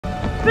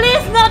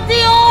not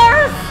the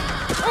horse!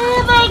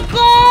 Oh my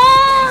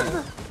god!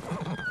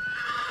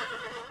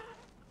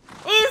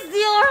 Is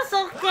the horse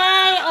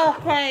okay?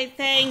 Okay,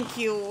 thank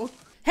you.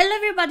 Hello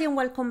everybody and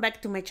welcome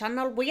back to my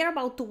channel. We are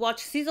about to watch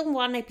season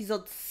 1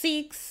 episode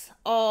 6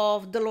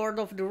 of The Lord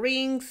of the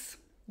Rings,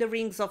 The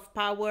Rings of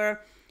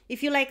Power.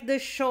 If you like the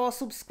show,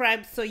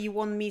 subscribe so you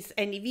won't miss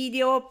any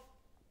video.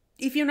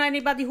 If you know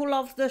anybody who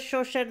loves the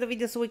show, share the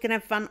video so we can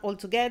have fun all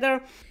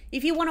together.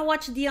 If you want to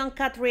watch the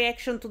uncut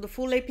reaction to the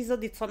full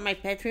episode, it's on my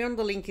Patreon,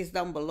 the link is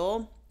down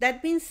below.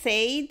 That being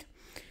said,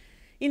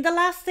 in the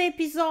last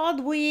episode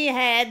we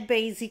had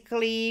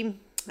basically,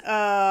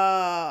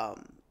 well,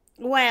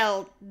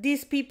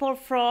 these people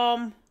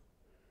from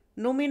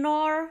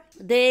Numenor,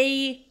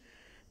 they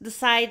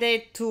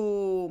decided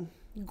to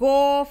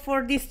go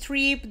for this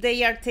trip.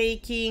 They are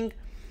taking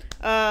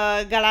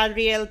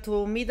Galadriel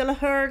to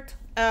Middle-earth.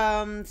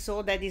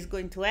 So that is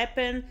going to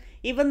happen,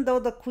 even though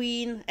the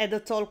queen had a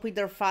talk with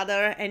her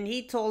father and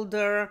he told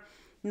her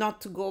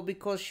not to go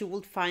because she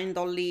would find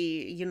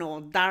only, you know,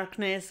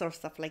 darkness or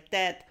stuff like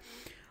that.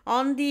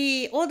 On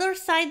the other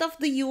side of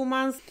the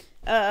humans,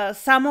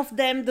 some of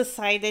them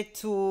decided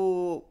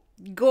to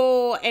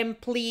go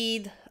and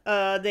plead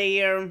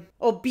their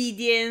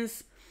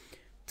obedience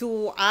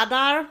to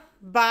Adar,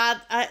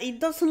 but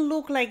it doesn't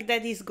look like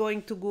that is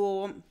going to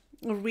go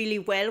really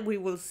well. We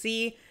will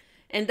see.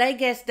 And I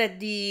guess that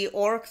the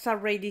orcs are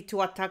ready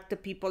to attack the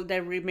people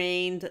that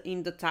remained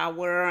in the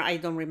tower. I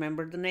don't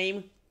remember the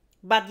name.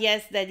 But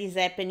yes, that is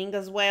happening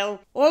as well.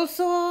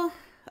 Also,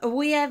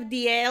 we have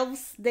the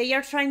elves. They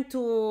are trying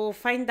to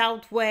find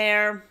out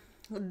where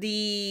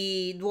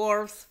the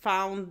dwarves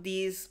found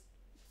this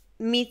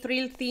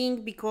mithril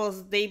thing,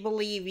 because they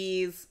believe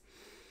is...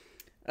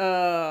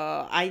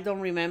 I don't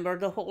remember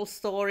the whole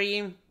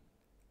story.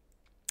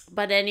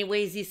 But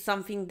anyways, it's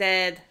something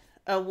that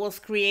was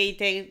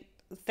created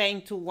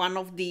thanks to one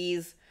of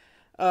these,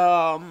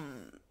 I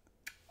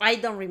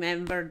don't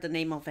remember the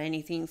name of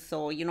anything,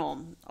 so, you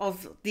know,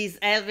 of these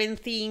elven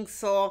things.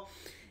 So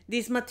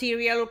this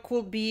material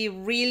could be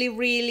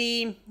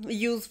really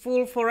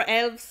useful for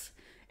elves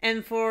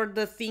and for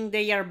the thing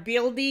they are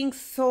building.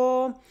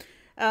 So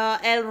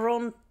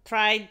Elrond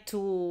tried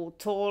to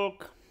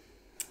talk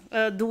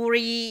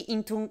Duri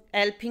into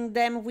helping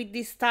them with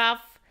this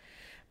stuff,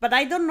 but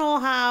I don't know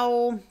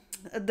how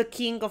the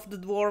king of the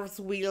dwarves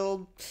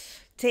will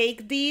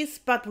take this,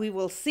 but we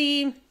will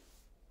see.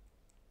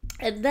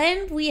 And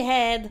then we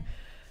had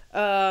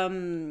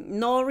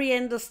Nori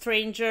and the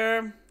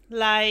stranger.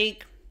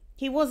 Like,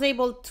 he was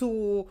able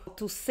to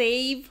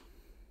save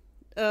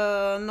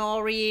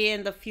Nori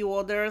and a few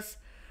others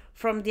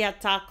from the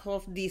attack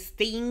of these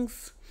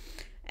things,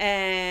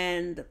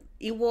 and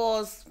he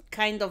was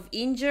kind of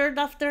injured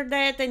after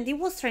that, and he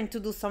was trying to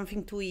do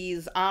something to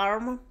his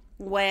arm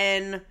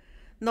when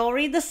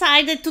Nori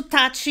decided to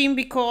touch him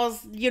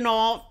because, you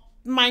know,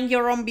 mind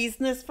your own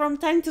business from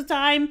time to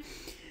time.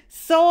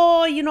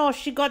 So, you know,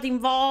 she got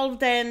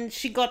involved and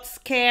she got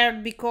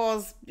scared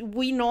because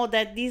we know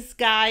that this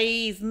guy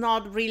is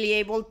not really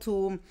able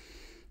to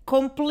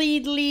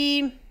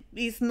completely,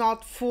 is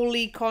not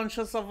fully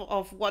conscious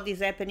of what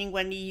is happening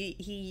when he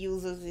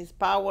uses his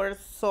powers.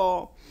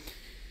 So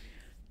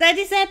that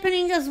is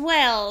happening as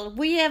well.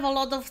 We have a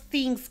lot of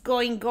things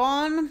going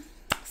on.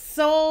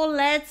 So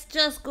let's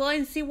just go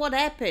and see what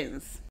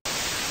happens.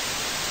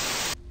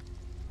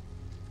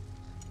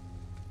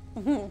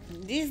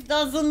 This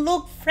doesn't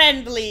look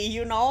friendly,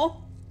 you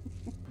know?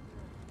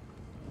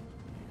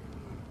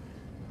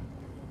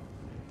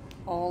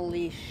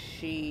 Holy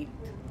shit.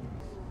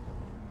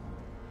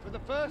 For the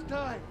first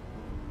time,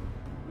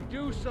 we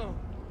do so,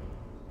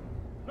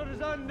 not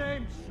as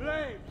unnamed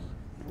slaves.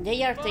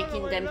 They are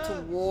taking them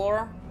to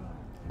war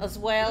as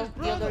well,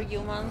 the other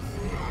humans.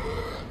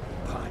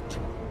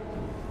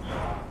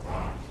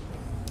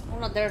 Oh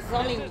no, there's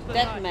only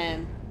dead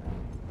men.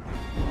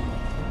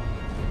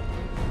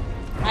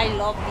 I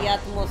love the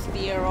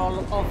atmosphere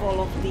of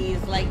all of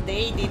these. Like,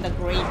 they did a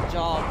great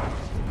job.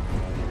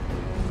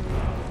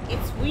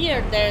 It's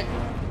weird that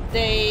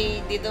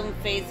they didn't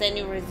face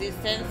any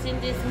resistance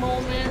in this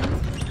moment.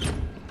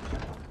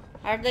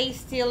 Are they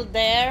still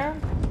there?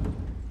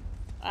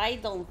 I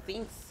don't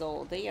think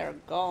so. They are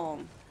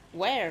gone.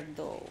 Where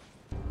though?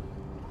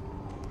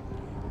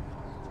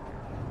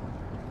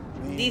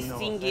 This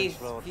thing is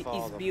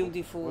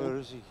beautiful. Where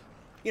is he?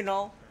 You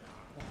know?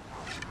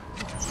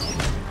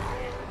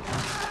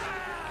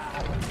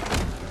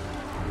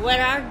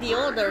 Where are the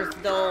others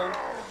though?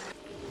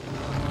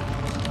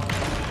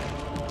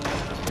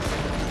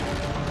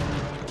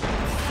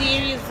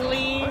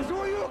 Seriously?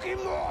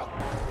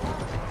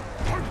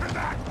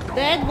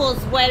 That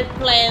was well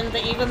planned,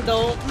 even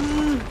though...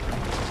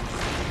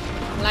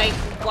 like,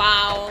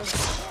 wow.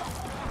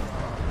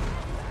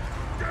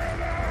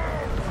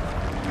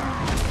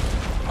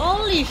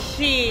 Holy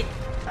shit!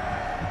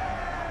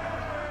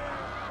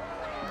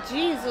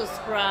 Jesus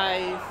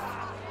Christ.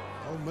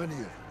 How many of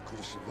them could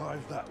have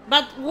survived that?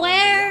 But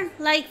where,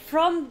 like,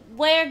 from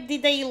where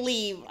did they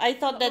leave? I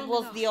thought that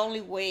was the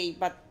only way,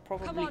 but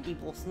probably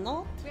it was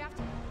not.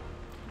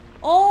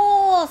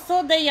 Oh, Oh,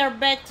 so they are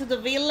back to the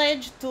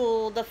village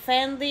to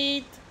defend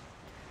it.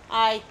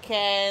 I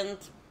can't.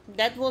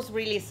 That was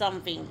really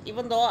something.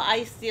 Even though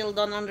I still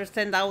don't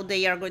understand how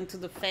they are going to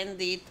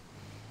defend it.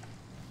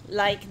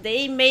 Like,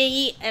 they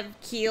may have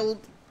killed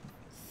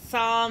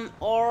some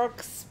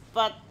orcs,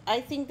 but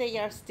I think they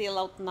are still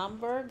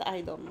outnumbered.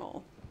 I don't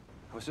know.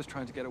 I was just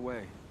trying to get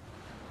away.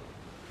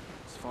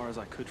 As far as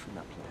I could from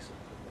that place.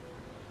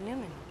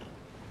 Numenor.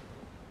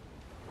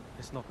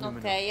 It's not Numenor.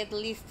 Okay, at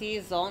least he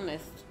is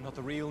honest. Not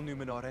the real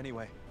Numenor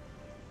anyway.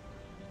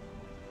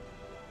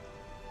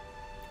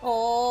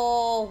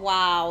 Oh,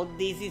 wow,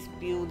 this is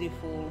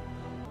beautiful.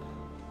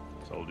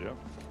 Told you.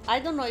 I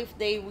don't know if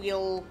they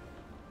will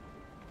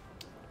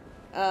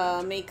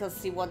make us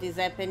see what is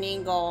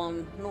happening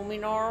on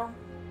Numenor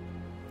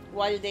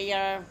while they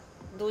are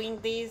doing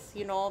this,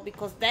 you know,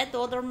 because that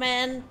other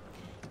man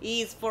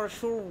is for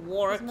sure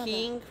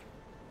working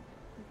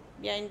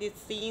behind the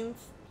scenes.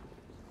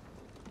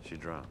 She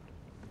drowned.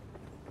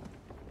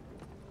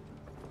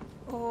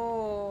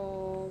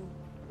 Oh.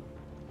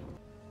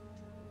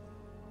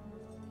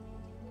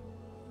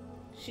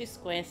 She's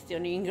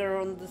questioning her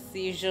own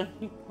decision.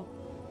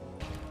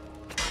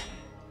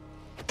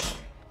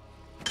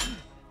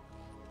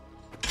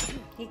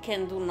 He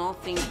can do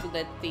nothing to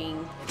that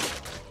thing.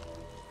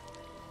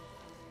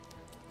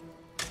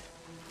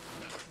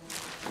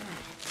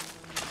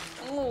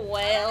 Oh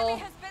well.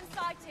 Enemy has been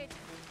sighted.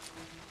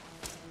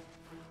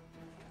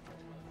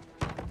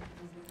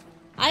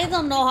 I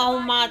don't know how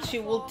much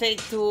it will take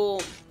to,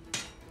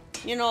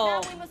 you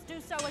know, Now we must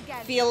do so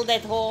again. fill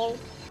that hole.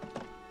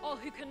 All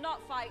who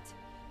cannot fight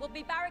will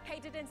be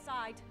barricaded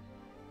inside.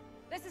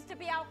 This is to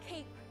be our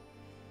keep,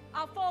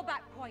 our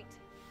fallback point.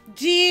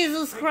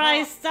 Jesus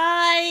Christ,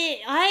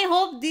 I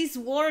hope this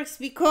works,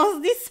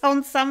 because this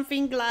sounds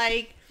something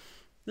like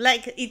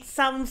it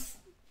sounds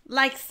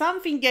like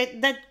something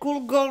that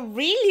could go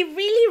really,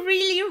 really,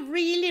 really,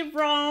 really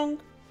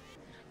wrong.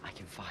 I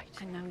can fight.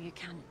 I know you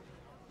can,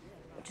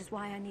 which is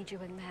why I need you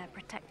in there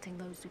protecting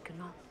those who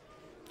cannot.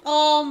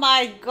 Oh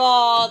my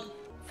God.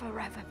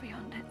 Forever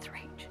beyond its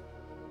reach.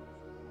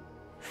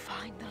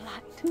 Find the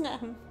light,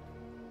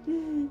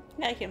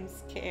 I am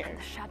scared. and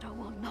the shadow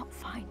will not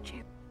find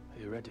you. Are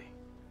you ready?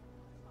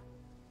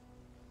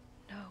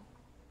 No.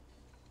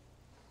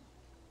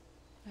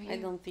 I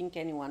don't think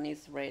anyone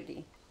is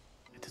ready.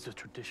 It is a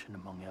tradition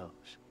among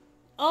elves.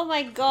 Oh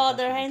my God,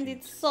 their hand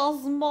is so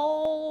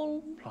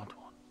small. Plant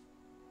one.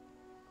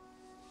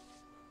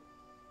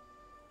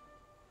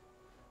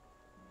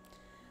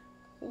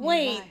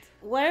 Wait,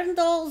 weren't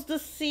those the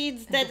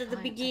seeds that at the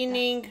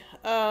beginning,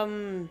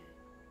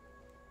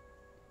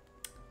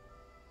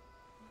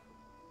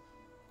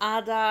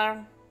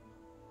 Adar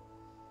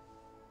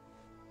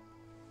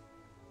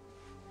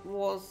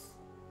was,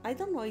 I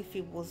don't know if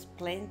he was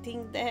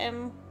planting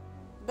them.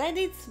 That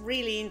is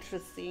really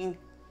interesting.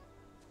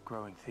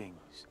 Growing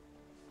things.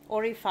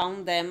 Or he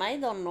found them, I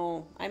don't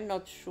know, I'm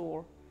not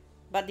sure.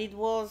 But it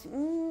was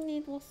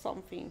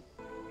something.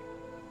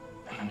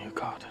 And a new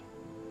garden.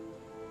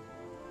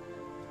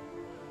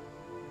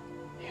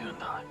 You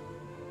and I.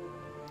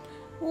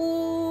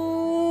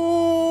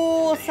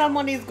 Ooh,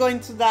 someone is going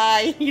to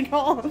die, you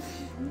know.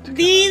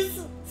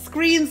 These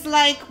screams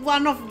like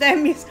one of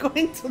them is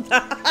going to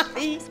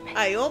die.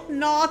 I hope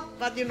not,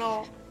 but you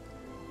know.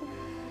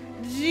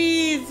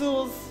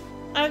 Jesus.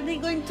 Are they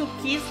going to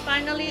kiss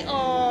finally?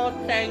 Oh,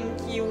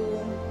 thank you.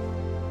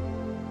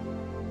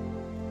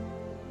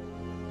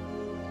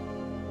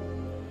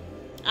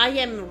 I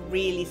am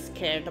really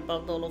scared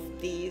about all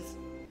of these.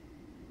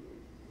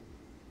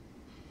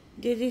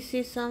 Did you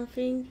see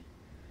something?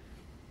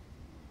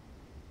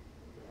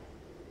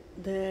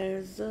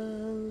 There's a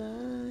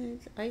light.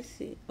 I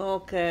see.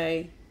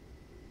 Okay.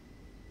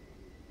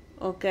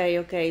 Okay,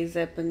 it's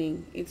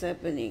happening. It's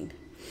happening.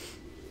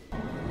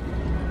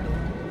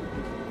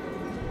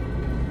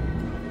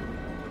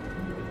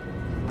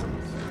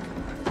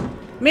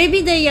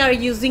 Maybe they are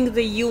using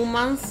the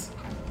humans.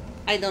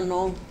 I don't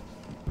know.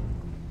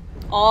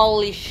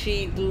 Holy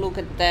shit, look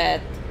at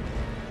that.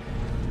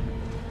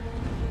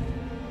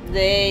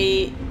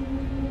 They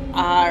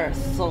are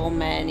so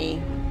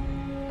many.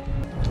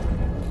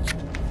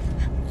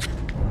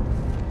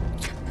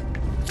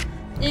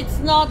 It's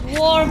not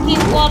working,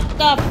 what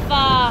the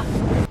fuck?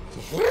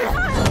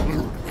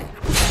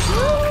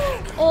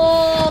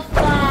 Oh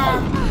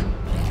fuck!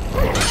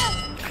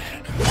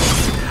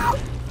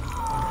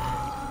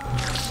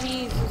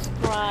 Jesus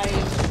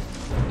Christ.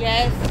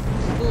 Yes,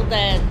 do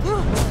that.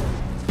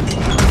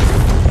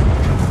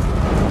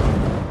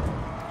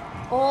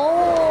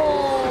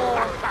 Oh!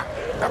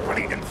 The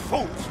bleeding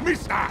fools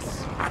missed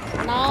us!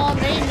 Now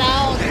they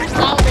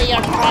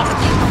are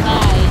trapped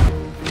inside.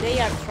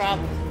 They are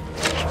trapped.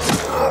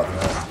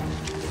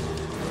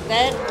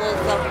 That was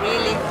a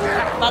really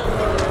good, but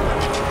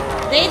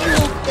they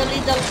looked a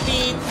little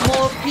bit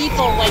more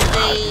people when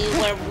they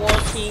were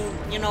walking,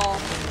 you know,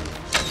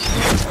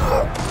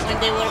 when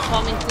they were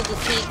coming to the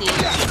city.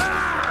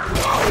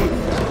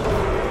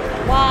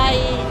 Why?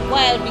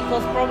 Well,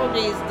 because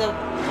probably it's the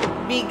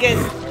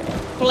biggest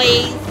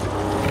place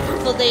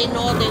So they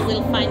know they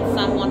will find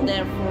someone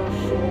there for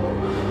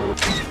sure.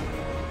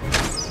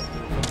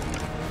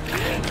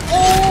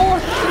 Oh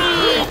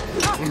shit!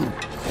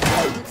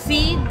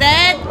 See,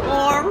 that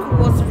orc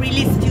was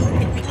really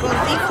stupid because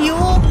if you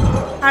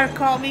are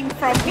coming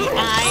from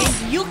behind,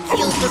 you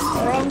kill the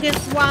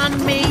strongest one,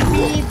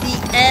 maybe the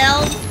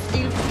elf,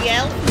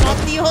 not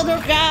the other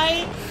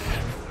guy.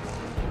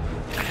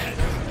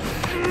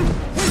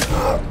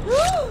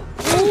 Ooh,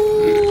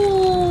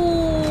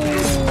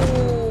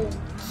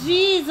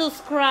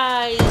 Jesus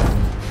Christ!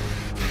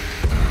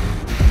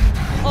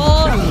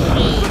 Oh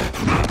shit!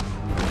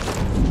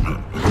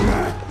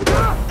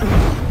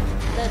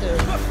 That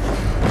hurts.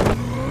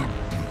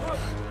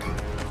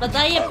 But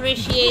I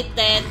appreciate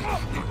that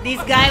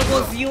this guy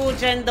was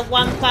huge and the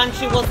one punch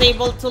he was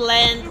able to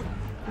land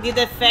did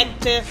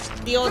affect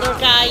the other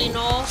guy, you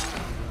know?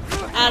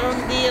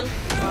 Arundel,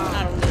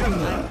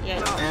 yeah.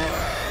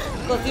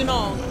 Because, you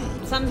know,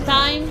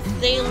 sometimes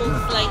they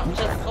look like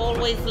just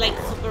always like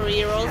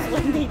superheroes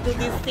when they do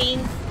these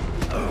things.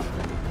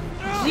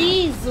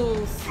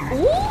 Jesus!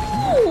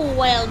 Ooh!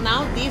 Well,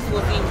 now this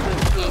was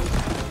interesting.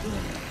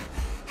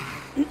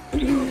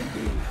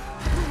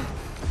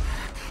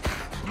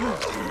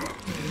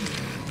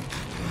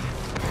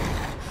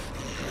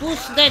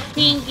 Push that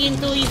thing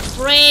into his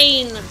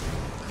brain!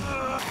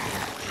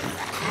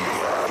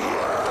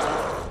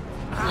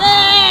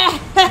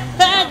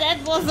 That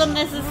was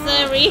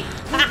unnecessary!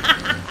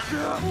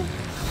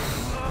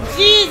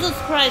 Jesus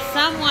Christ,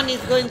 someone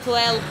is going to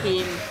help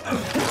him.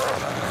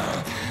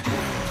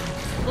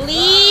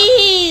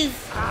 Please!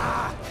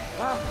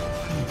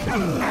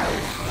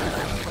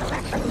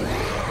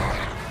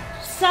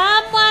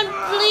 Someone,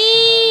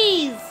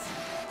 please!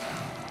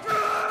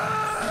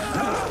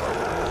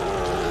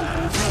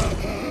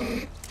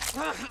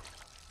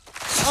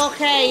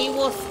 Okay, he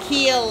was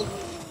killed.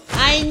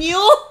 I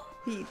knew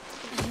it.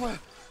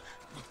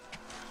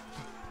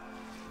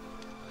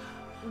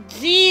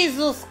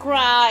 Jesus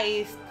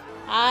Christ.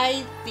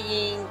 I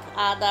think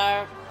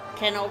Addai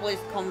can always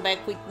come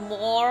back with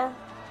more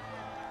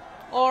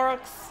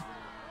orcs.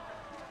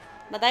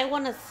 But I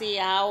want to see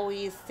how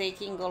he's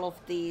taking all of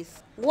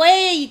this.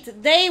 Wait,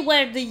 they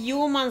were the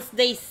humans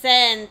they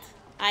sent.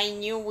 I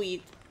knew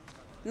it.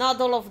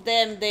 Not all of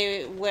them,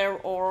 they were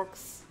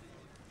orcs.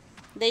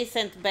 They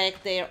sent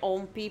back their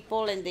own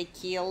people and they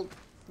killed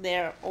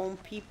their own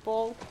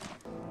people.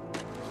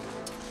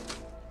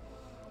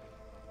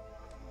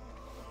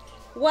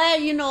 Well,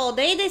 you know,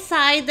 they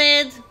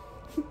decided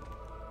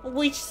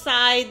which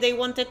side they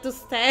wanted to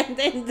stand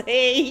and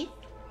they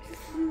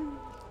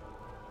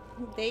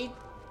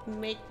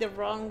make the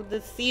wrong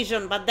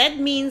decision. But that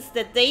means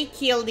that they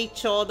killed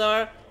each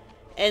other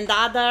and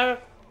Addai,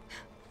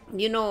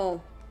 you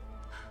know,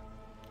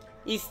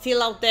 is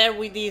still out there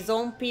with his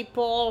own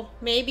people.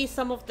 Maybe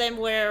some of them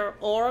were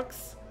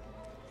orcs,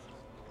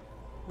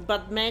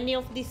 but many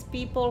of these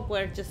people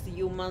were just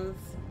humans.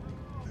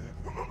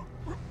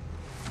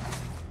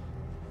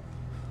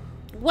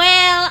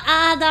 Well,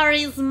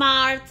 Addai is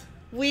smart.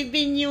 We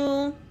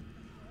knew.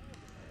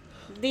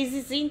 This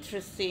is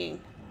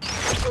interesting.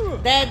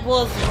 That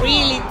was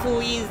really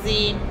too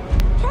easy.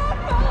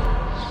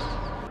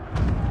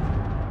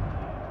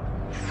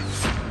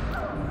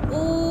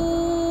 Ooh.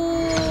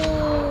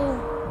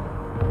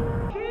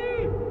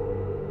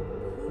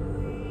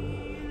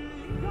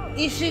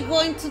 Is she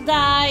going to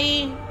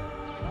die?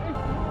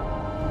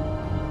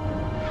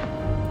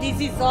 This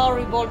is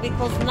horrible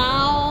because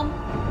now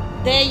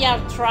they are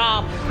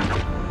trapped.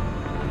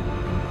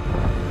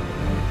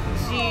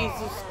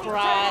 Jesus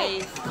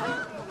Christ.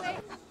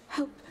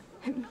 Help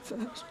him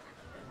first.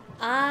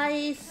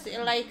 I see,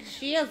 like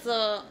she has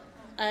a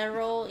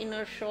arrow in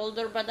her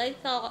shoulder, but I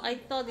thought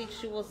that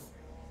she was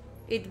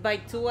hit by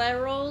 2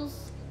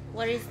 arrows.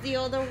 Where is the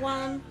other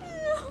one?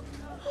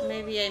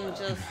 Maybe I'm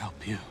just.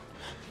 Help you.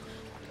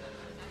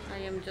 I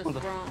am just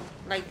wrong.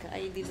 Like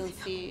I didn't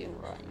see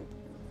right.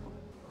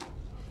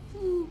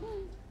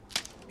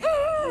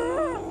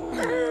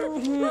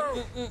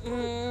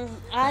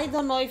 I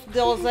don't know if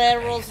those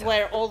arrows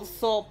were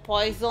also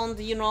poisoned,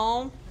 you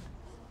know?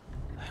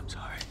 I'm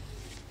sorry.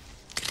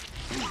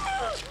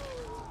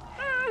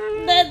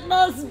 That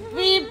must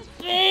be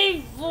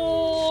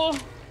painful!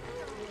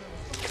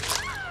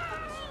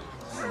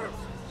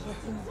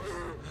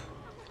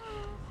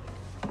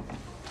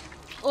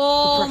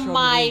 Oh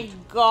my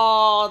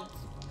god!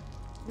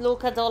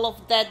 Look at all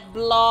of that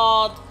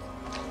blood!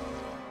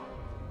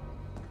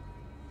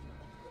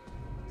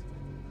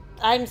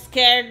 I'm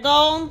scared,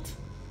 don't!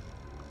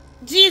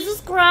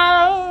 Jesus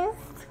Christ!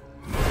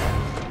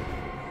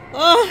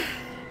 Oh,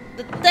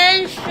 the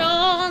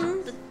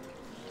tension!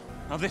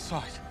 Now this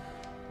side.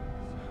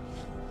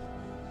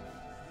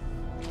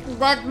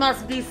 That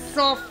must be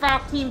so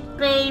fucking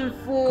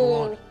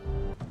painful!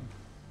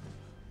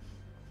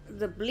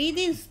 The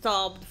bleeding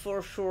stopped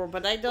for sure,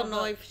 but I don't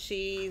know if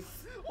she's...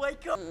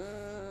 Wake up!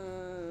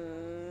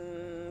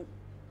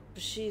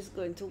 She's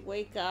going to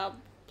wake up,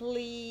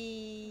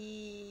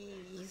 please.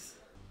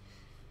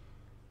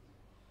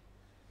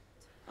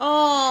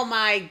 Oh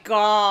my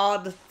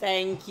god,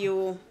 thank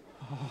you.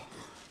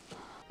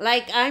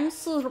 Like, I'm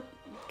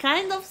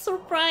kind of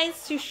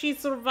surprised she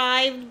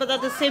survived, but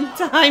at the same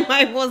time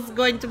I was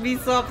going to be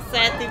so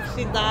upset if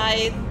she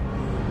died.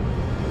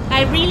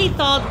 I really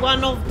thought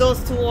one of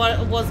those two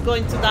was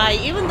going to die,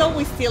 even though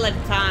we still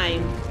have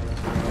time.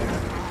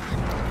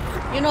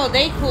 You know,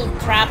 they could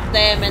trap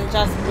them and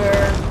just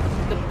burn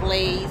the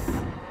place.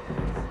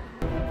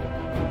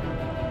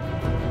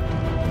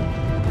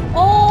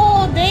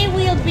 Oh, they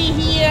will be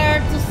here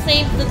to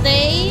save the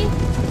day.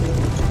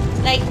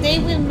 Like, they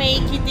will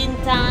make it in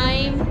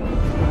time.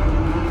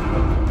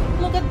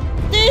 Look at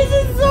this,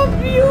 is so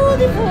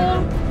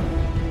beautiful.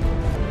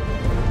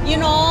 You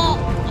know,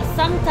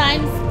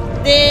 sometimes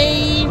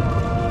they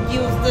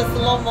use the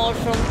slow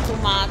motion too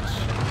much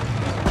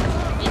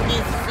in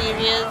this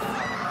series.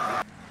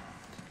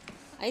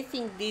 I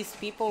think these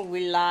people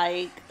will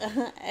like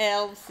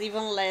elves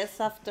even less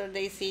after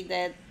they see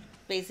that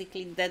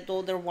basically that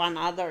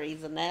other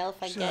is an elf,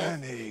 I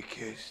guess. Sonny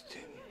kissed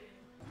him.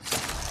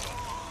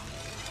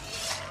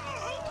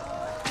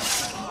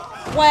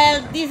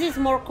 Well, this is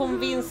more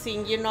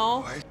convincing, you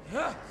know?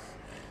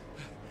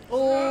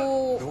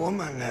 Oh. The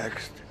woman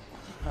next.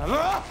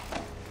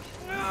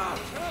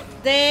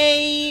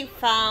 They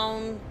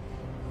found,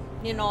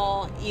 you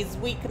know, his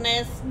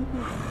weakness.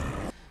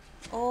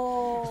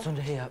 Oh. What's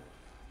under here?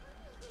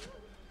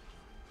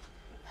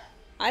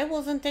 I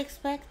wasn't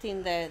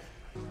expecting that.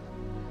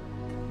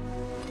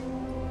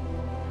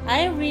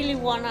 I really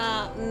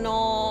wanna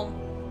know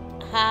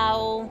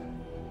how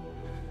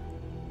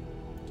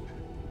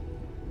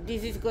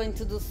this is going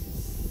to do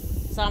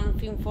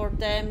something for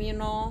them, you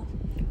know?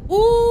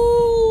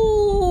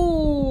 Ooh!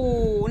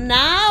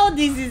 Now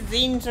this is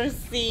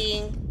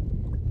interesting.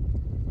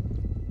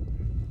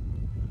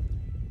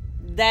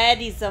 That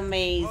is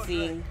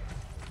amazing.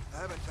 I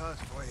have a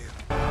task for you.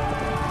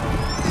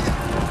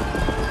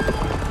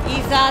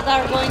 Is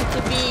Addai going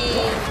to be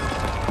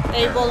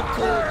able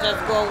to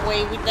just go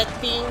away with that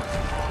thing?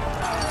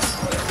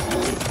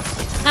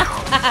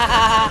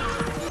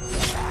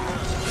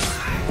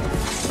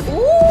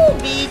 Ooh,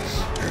 bitch!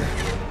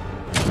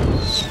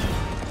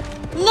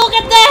 Look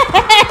at that!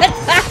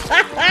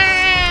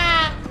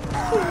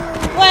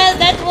 Well,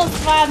 that was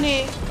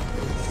funny.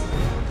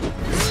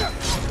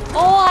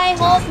 Oh, I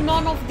hope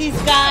none of these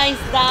guys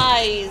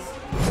dies.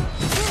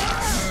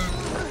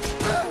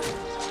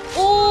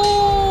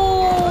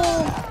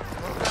 Oh!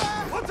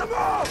 What's the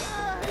move?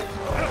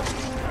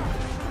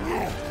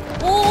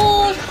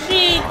 Oh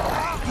shit!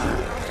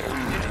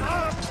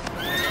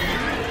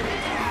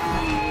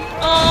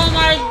 Oh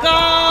my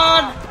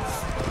god!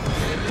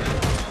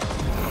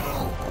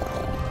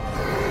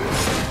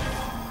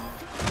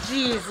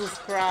 Jesus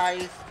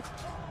Christ!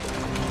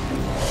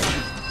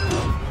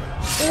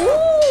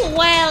 Ooh,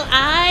 well,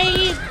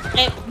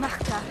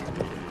 Maktar,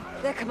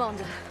 their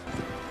commander.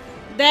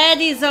 that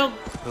is a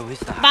Who is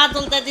that?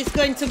 battle that is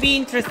going to be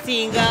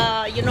interesting.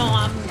 You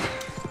know,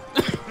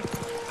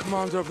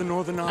 Commander of the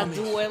Northern a Army.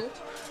 duel.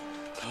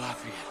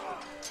 Calafia.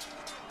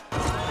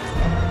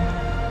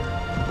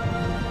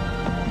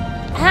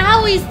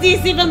 How is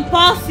this even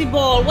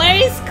possible? Where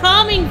is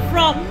coming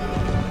from?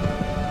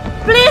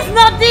 Please,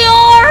 not the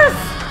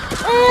horse!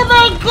 Oh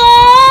my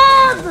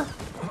god!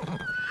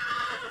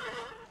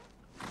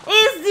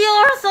 Is the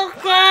horse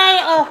okay?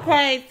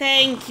 Okay,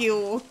 thank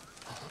you.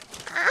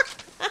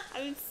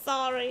 I'm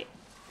sorry.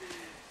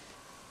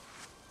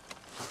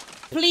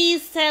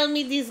 Please tell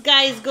me this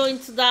guy is going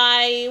to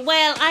die.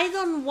 Well, I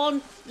don't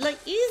want... Like,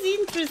 it's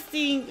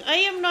interesting. I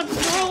am not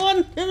sure I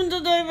want him to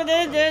die, but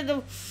I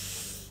do.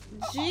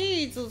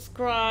 Jesus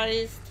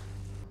Christ.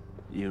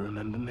 You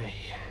remember me?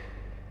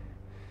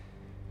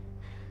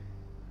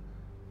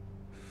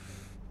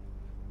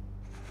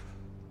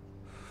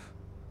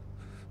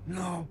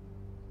 No.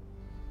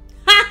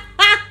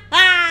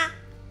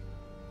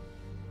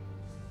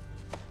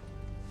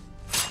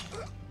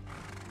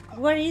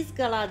 Where is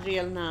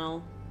Galadriel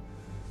now?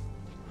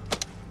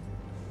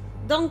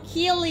 Don't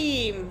kill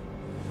him!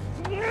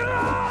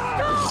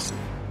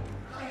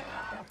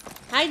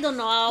 I don't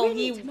know how We he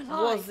need him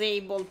alive. was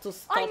able to I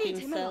stop need him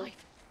himself. alive.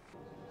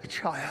 The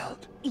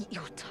child. Eat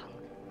your tongue.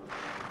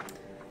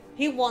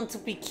 He wants to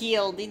be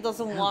killed. He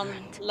doesn't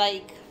want,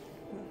 like...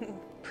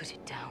 Put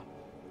it down.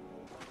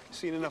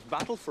 Seen enough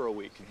battle for a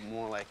week.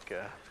 More like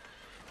a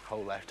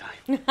whole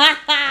lifetime.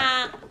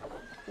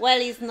 Well,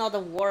 he's not a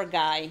war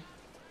guy.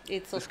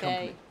 It's This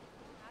okay.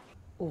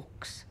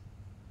 Orcs.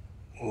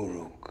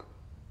 Uruk.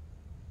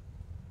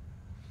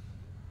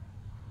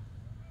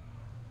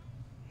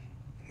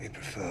 We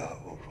prefer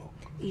Uruk.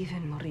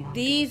 Even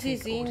Moriarty This will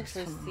is take orders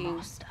from interesting.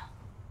 Master.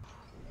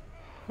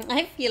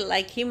 I feel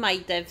like he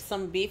might have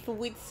some beef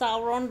with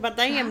Sauron, but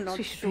I am Perhaps not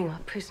we should bring sure. our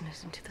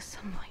prisoners into the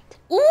sunlight.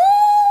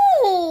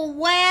 Ooh!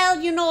 Well,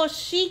 you know,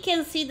 she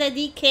can see that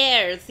he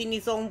cares in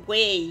his own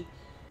way.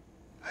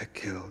 I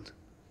killed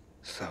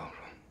Sauron.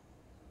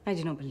 I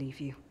do not believe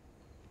you.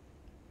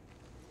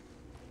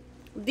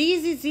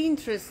 This is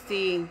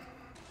interesting.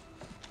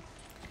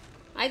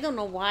 I don't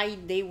know why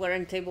they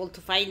weren't able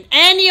to find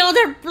any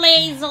other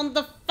place on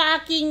the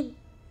fucking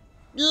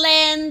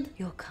land.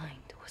 Your kind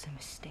was a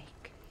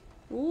mistake.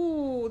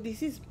 Ooh,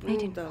 this is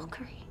Made in brutal.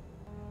 mockery.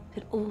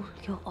 That all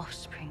your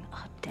offspring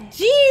are dead.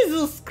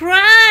 Jesus The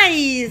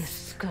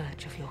Christ!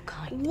 scourge of your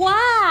kind.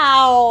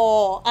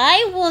 Wow!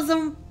 I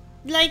wasn't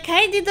like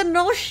I didn't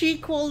know she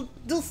could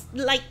just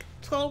like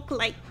talk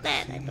like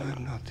that. I I'm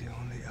don't know. not the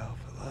only elf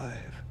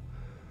alive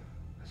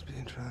that's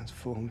being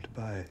transformed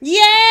by.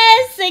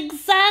 Yes,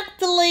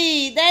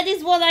 exactly. That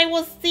is what I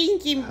was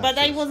thinking, but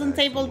I Just wasn't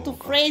like able the to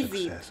Morgoth phrase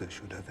it. successor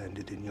should have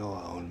ended in your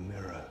own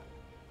mirror.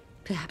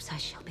 Perhaps I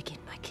shall begin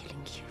by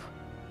killing you.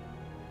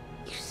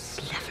 You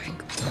slavering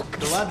orc.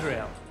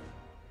 Galadriel.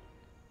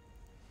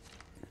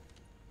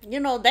 You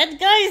know, that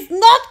guy is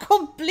not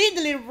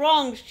completely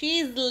wrong.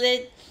 She's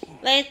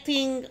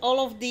letting all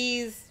of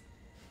these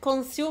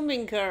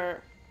consuming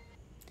her.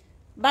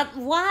 But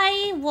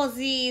why was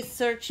he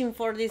searching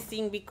for this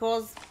thing?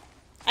 Because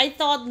I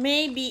thought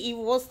maybe he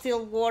was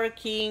still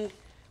working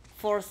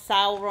for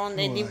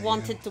Sauron and he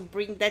wanted to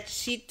bring that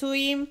shit to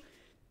him.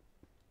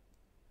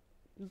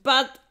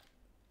 But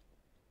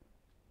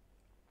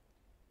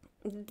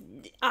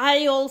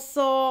I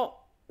also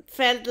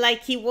felt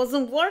like he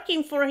wasn't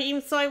working for him,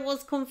 so I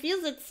was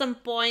confused at some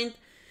point.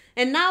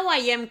 And now I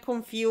am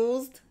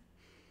confused.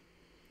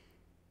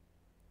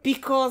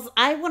 Because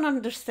I won't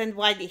understand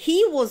why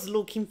he was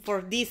looking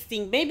for this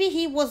thing. Maybe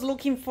he was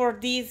looking for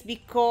this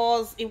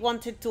because he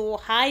wanted to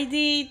hide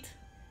it.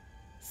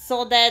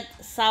 So that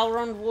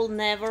Sauron will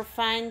never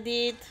find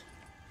it.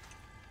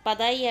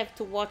 But I have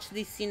to watch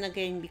this scene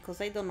again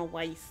because I don't know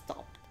why he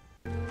stopped.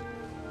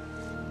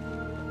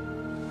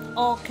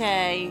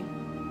 Okay.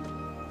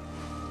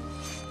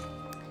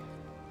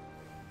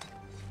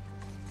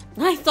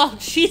 I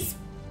thought she's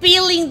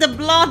spilling the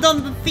blood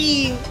on the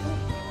thing.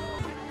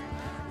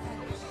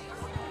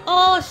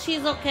 Oh,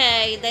 she's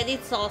okay. That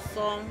is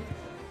awesome.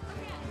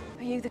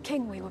 Are you the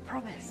king we were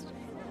promised?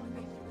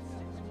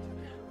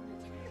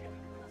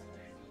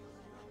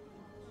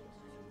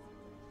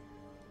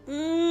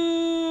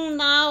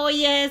 Now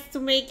he has to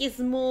make his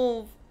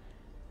move.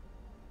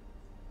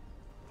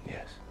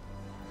 Yes.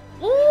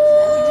 Ooh!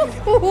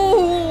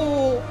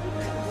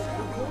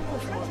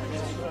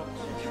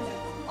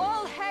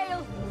 All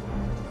hail!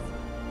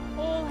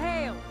 All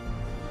hail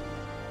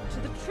to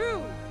the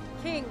true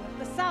king of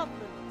the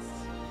Southlands.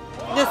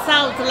 The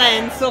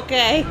Southlands,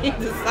 okay.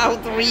 The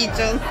South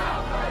region.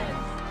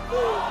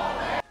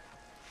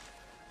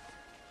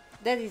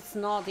 That is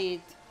not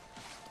it.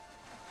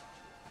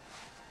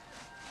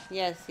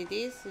 Yes, it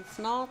is. It's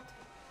not.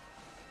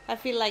 I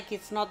feel like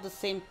it's not the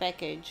same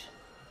package.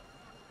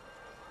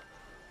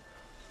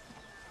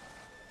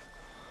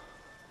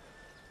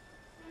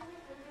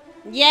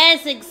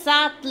 Yes,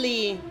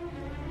 exactly.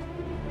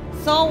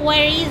 So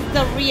where is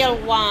the real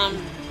one?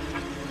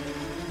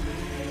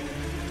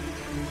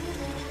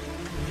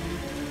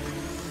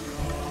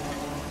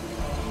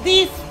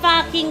 This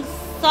fucking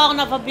son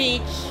of a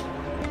bitch.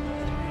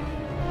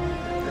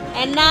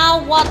 And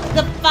now what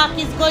the fuck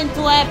is going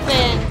to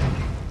happen?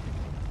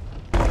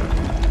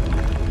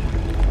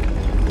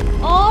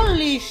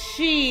 Holy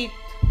shit.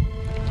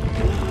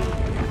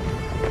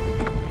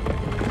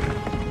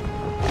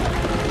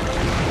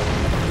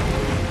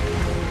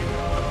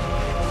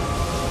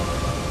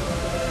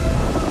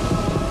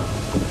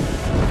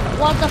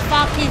 What the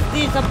fuck is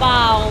this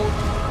about?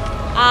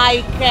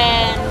 I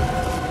can't.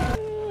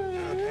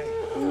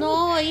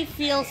 No, I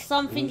feel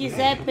something is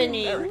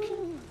happening.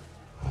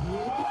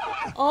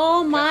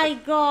 Oh my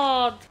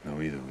god.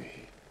 No, either way.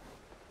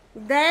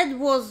 That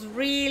was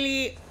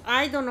really...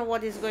 I don't know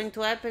what is going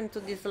to happen to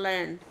this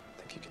land.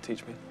 Think you could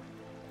teach me?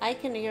 I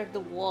can hear the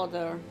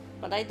water,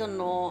 but I don't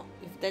know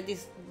if that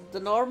is the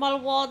normal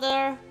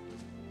water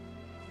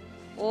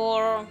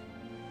or...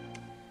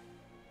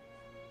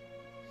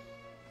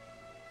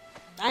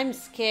 I'm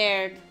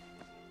scared.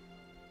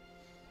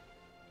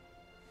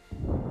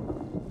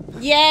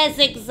 Yes,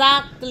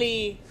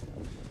 exactly.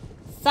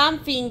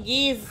 Something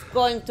is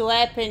going to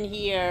happen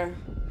here.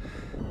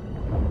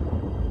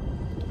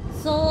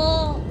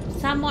 So,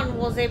 someone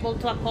was able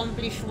to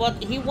accomplish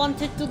what he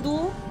wanted to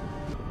do.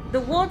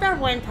 The water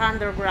went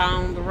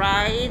underground,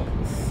 right?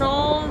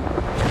 So,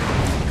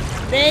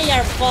 they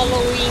are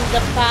following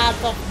the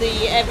path of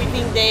the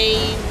everything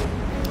they,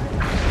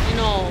 you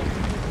know,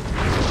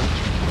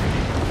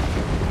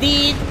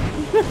 did.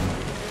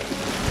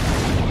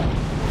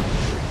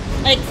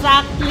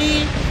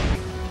 Exactly.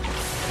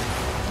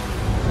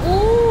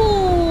 Ooh.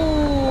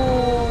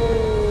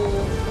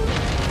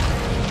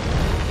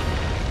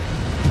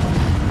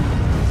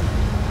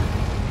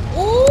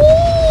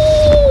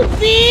 Ooh,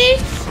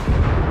 bitch.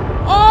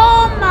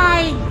 Oh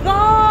my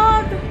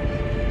god.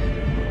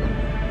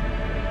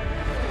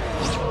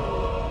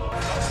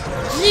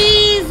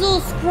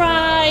 Jesus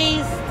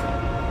Christ.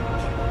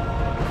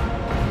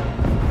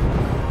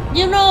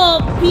 You know,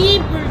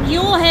 people,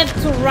 you have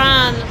to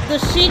run. The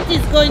shit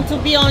is going to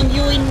be on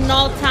you in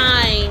no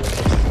time.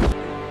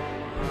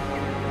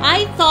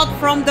 I thought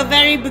from the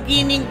very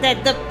beginning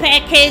that the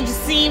package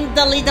seemed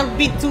a little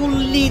bit too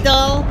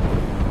little,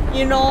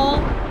 you know?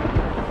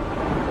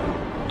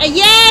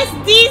 Yes,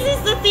 this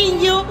is the thing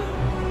you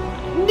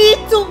need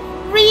to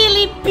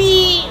really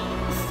be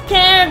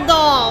scared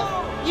of,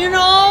 you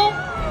know?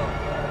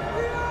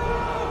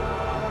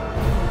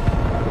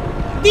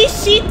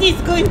 This shit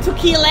is going to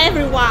kill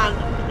everyone.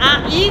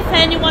 If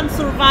anyone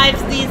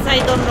survives this, I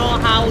don't know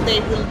how they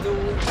will do.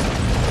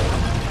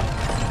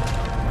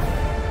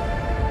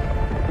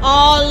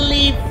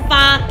 Holy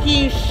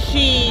fucking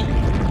shit.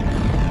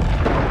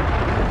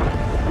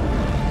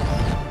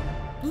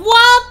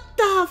 What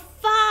the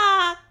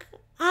fuck?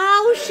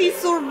 How she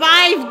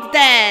survived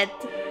that?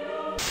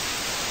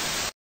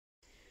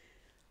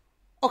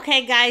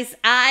 Okay guys,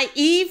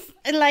 if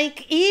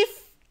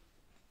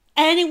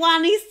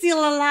anyone is still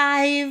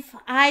alive,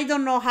 I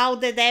don't know how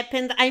that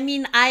happened. I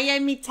mean, I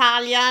am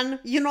Italian.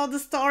 You know the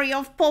story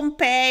of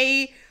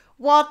Pompeii.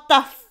 What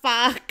the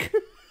fuck?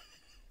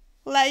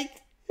 Like,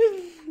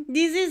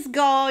 this is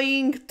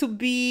going to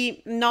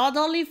be not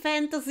only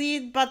fantasy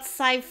but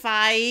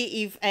sci-fi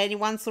if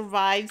anyone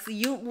survives.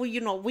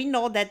 You know, we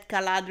know that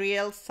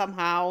Galadriel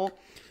somehow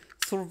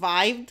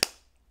survived.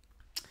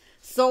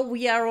 So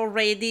we are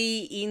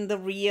already in the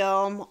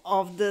realm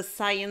of the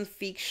science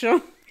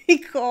fiction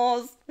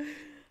because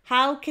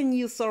how can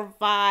you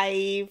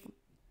survive,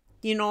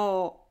 you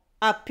know,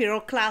 a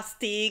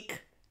pyroclastic,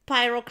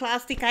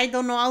 I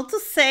don't know how to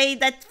say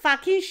that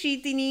fucking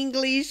shit in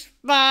English,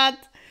 but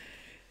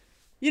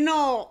you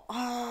know,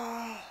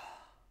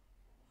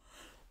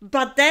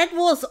 but that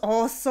was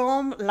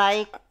awesome.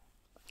 Like,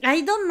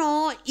 I don't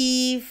know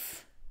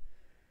if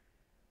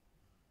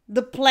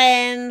the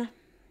plan,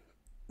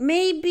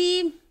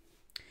 maybe,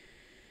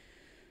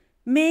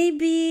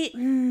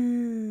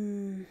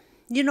 you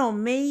know,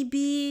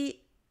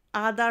 maybe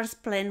Addar's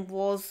plan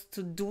was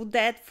to do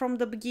that from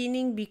the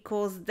beginning,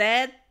 because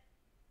that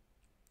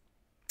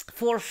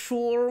for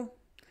sure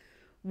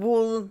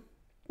will,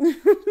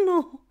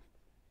 no,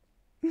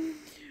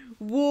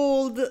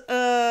 would,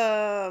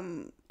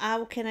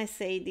 how can I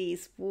say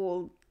this,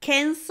 would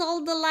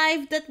cancel the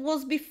life that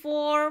was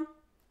before,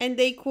 and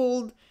they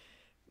could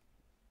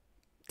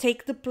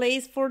take the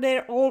place for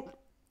their own.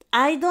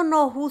 I don't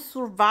know who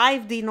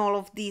survived in all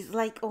of this.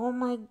 Like, oh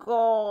my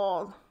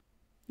god.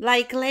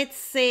 Like, let's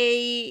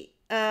say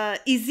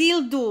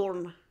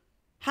Isildur,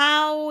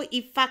 how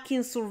he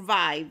fucking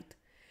survived.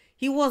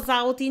 He was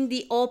out in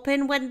the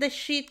open when the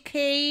shit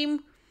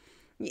came.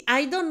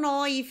 I don't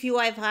know if you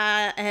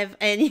have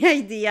any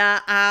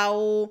idea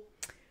how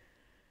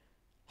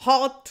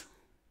hot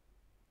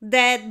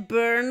that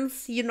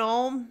burns, you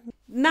know.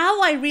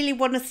 Now I really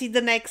want to see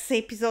the next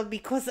episode,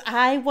 because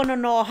I want to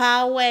know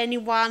how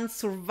anyone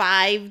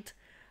survived,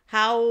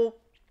 how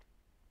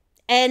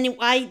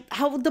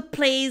the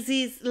place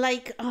is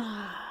like.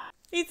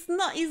 It's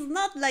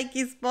not like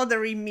it's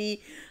bothering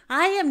me.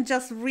 I am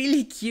just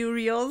really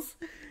curious.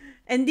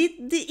 And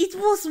it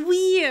was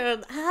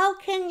weird. How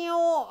can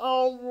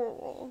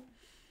you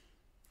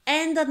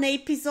end an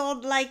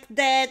episode like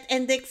that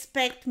and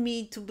expect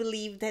me to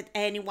believe that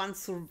anyone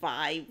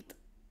survived?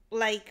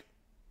 Like,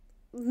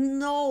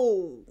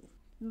 no.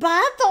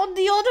 But on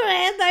the other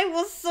hand, I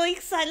was so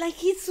excited.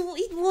 Like,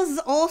 it was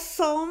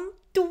awesome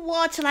to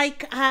watch.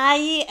 Like,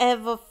 I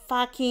have a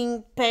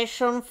fucking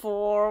passion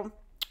for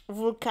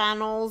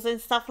volcanoes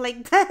and stuff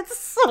like that.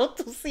 So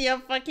to see a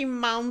fucking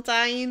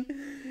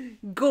mountain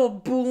go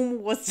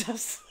boom was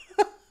just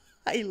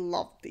I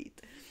loved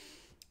it.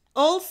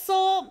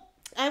 Also,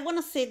 I want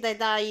to say that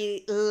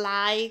I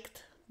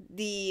liked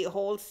the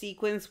whole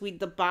sequence with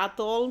the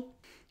battle.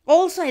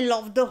 Also, I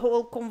loved the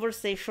whole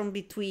conversation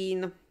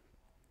between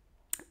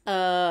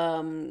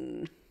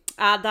Addar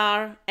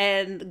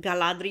and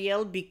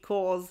Galadriel,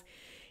 because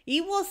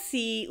he was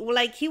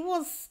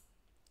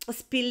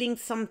spilling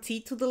some tea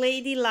to the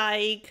lady,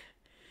 like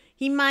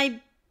he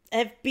might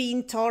have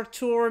been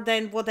tortured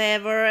and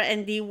whatever,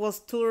 and he was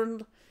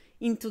turned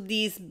into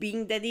this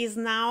being that is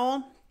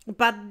now.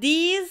 But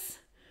this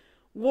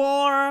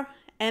war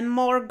and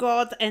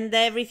Morgoth and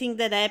everything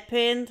that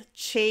happened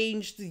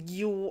changed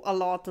you a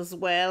lot as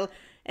well,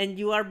 and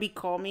you are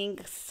becoming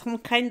some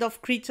kind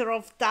of creature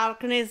of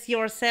darkness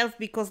yourself,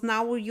 because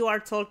now you are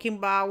talking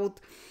about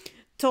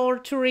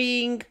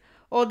torturing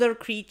other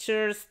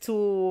creatures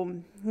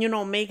to, you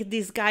know, make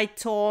this guy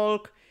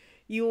talk.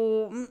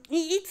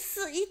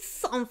 It's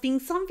something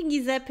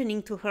is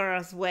happening to her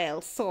as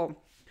well. So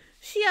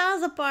she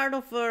has a part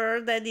of her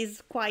that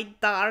is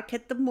quite dark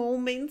at the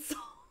moment. So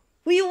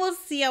we will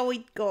see how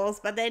it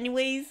goes. But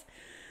anyways,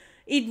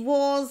 it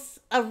was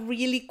a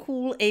really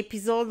cool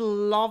episode.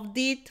 Loved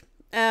it.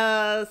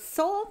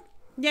 So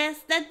yes,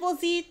 that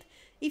was it.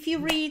 If you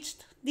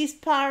reached this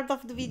part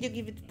of the video,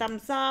 give it a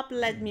thumbs up.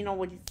 Let me know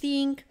what you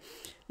think.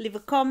 Leave a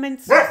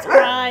comment,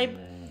 subscribe.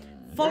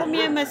 Follow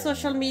me on my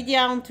social media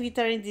on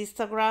Twitter and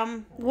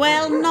Instagram.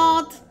 Well,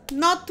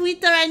 not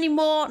Twitter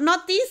anymore,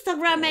 not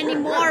Instagram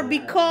anymore,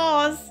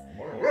 because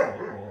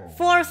for,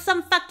 for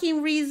some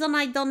fucking reason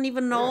I don't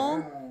even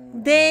know,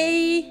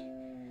 they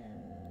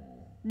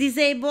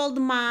disabled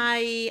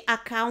my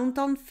account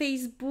on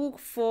Facebook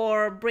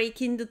for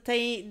breaking the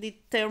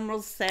terms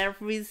of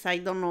service. I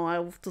don't know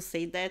how to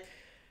say that,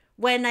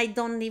 when I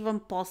don't even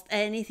post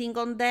anything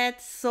on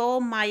that. So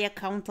my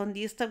account on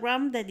the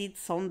Instagram that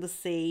it's on the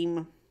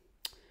same,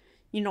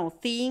 you know,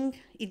 thing,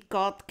 it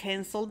got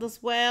cancelled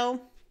as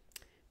well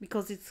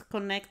because it's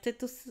connected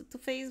to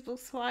Facebook.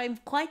 So I'm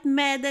quite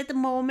mad at the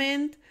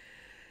moment.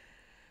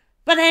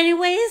 But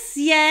anyways,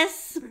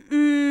 yes,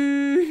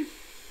 that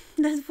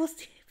was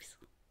the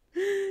episode.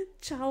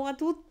 Ciao a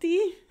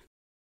tutti.